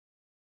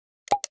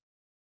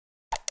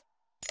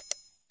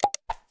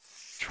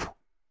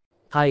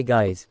Hi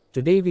guys,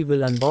 today we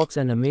will unbox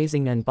an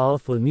amazing and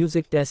powerful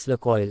Music Tesla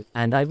coil,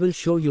 and I will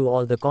show you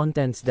all the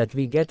contents that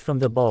we get from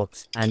the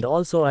box, and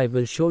also I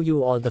will show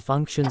you all the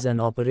functions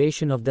and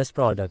operation of this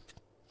product.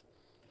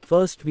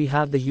 First we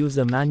have the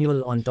user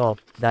manual on top,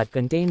 that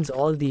contains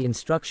all the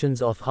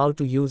instructions of how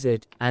to use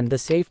it, and the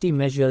safety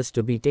measures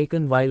to be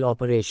taken while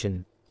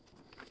operation.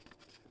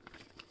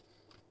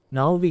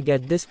 Now we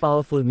get this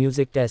powerful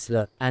Music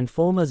Tesla, and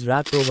foam is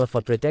wrapped over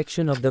for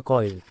protection of the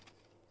coil.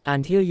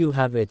 And here you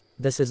have it,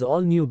 this is all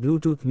new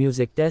Bluetooth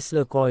Music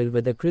Tesla coil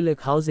with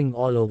acrylic housing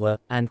all over,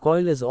 and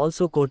coil is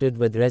also coated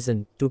with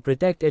resin, to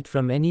protect it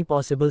from any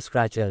possible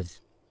scratches.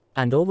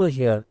 And over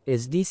here,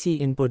 is DC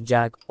input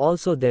jack,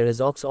 also there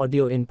is aux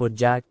audio input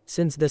jack,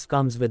 since this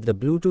comes with the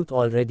Bluetooth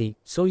already,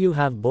 so you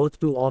have both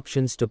two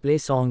options to play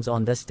songs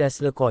on this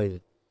Tesla coil.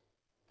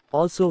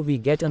 Also we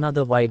get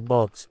another white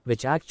box,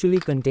 which actually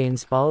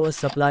contains power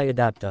supply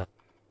adapter.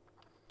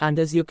 And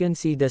as you can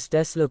see, this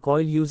Tesla coil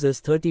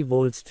uses 30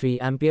 volts 3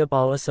 ampere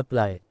power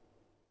supply.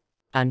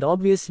 And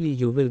obviously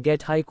you will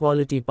get high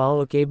quality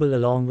power cable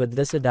along with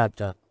this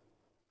adapter.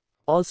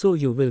 Also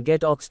you will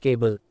get aux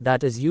cable,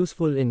 that is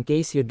useful in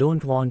case you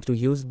don't want to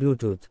use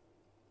Bluetooth.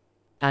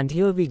 And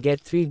here we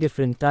get 3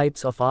 different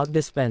types of arc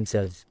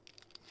dispensers.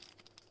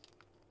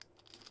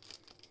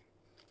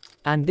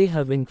 And they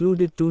have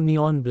included 2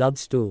 neon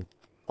bulbs too.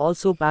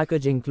 Also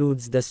package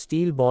includes the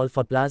steel ball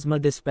for plasma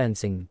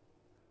dispensing.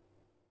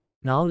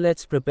 Now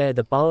let's prepare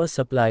the power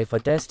supply for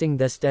testing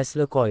this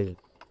Tesla coil.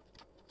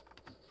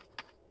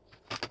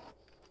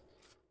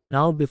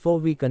 Now before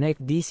we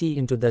connect DC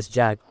into this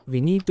jack,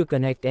 we need to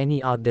connect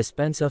any arc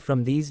dispenser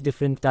from these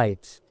different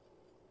types.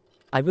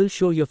 I will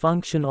show you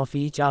function of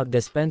each arc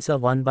dispenser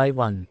one by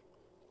one.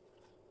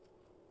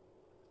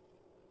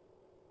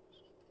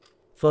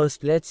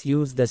 First let's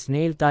use the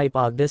snail type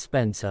arc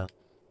dispenser.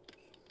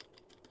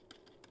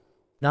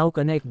 Now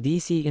connect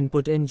DC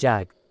input in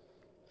jack.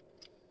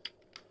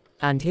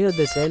 And here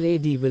this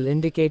LED will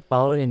indicate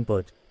power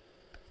input.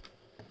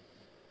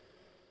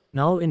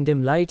 Now in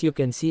dim light you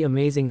can see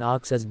amazing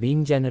arcs as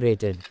being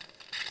generated.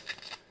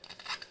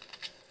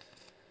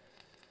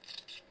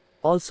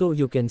 Also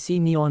you can see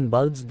neon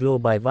bulbs glow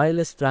by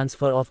wireless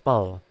transfer of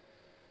power.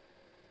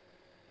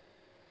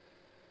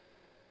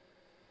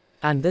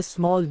 And this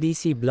small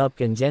DC bulb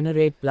can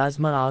generate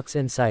plasma arcs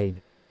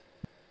inside.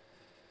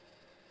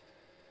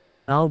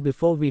 Now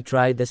before we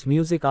try this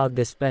music arc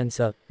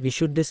dispenser, we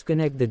should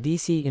disconnect the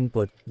DC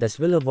input. This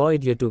will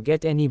avoid you to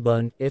get any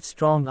burn if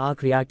strong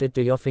arc reacted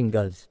to your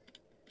fingers.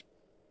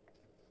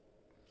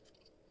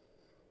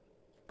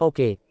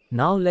 Okay,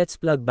 now let's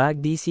plug back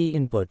DC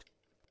input.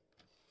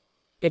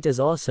 It is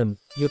awesome,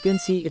 you can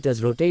see it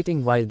is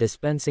rotating while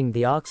dispensing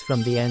the arcs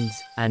from the ends,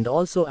 and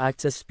also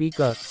acts as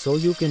speaker, so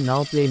you can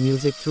now play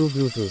music through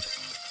Bluetooth.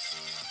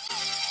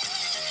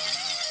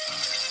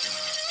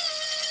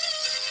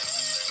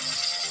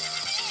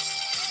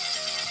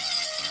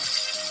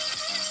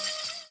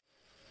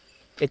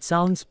 It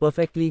sounds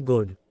perfectly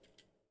good.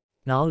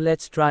 Now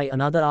let's try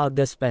another arc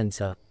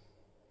dispenser.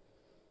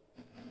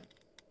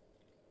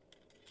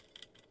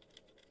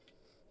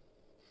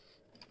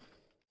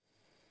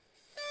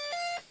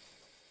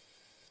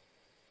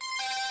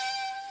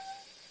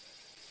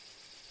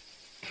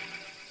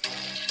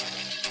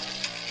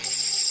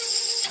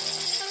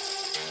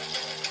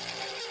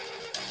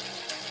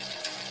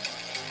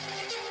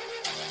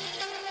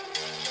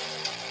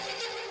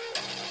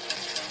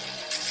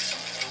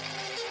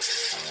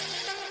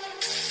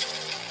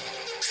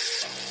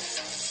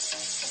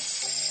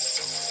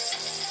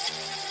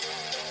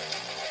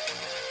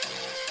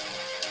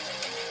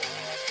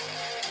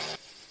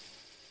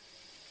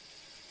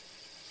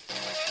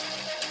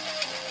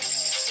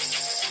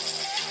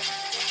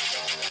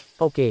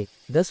 Okay,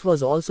 this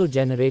was also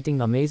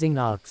generating amazing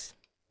arcs.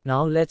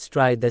 Now let's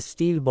try the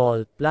steel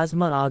ball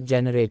plasma arc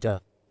generator.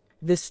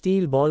 This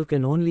steel ball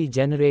can only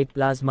generate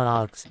plasma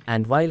arcs,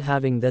 and while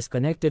having this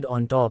connected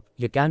on top,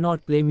 you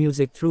cannot play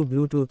music through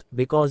Bluetooth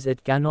because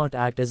it cannot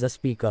act as a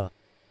speaker.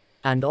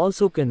 And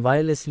also can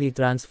wirelessly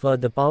transfer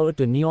the power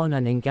to neon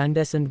and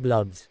incandescent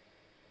bulbs.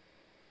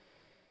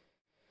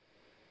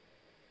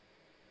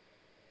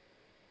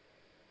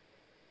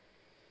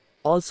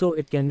 Also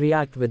it can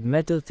react with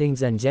metal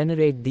things and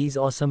generate these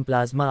awesome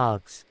plasma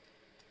arcs.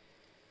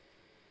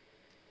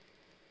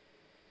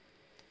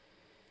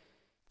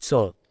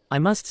 So, I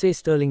must say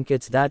Sterling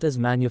Kits, that is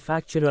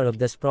manufacturer of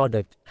this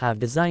product, have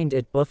designed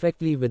it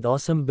perfectly with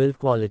awesome build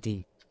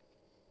quality.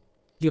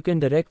 You can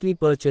directly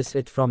purchase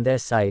it from their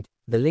site,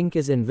 the link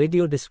is in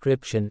video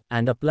description,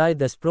 and apply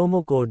this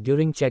promo code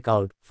during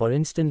checkout, for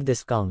instant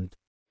discount.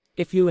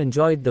 If you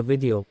enjoyed the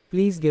video,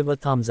 please give a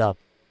thumbs up.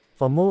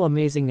 For more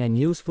amazing and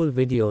useful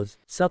videos,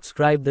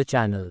 subscribe the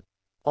channel.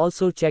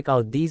 Also check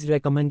out these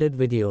recommended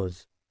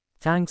videos.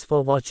 Thanks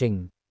for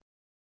watching.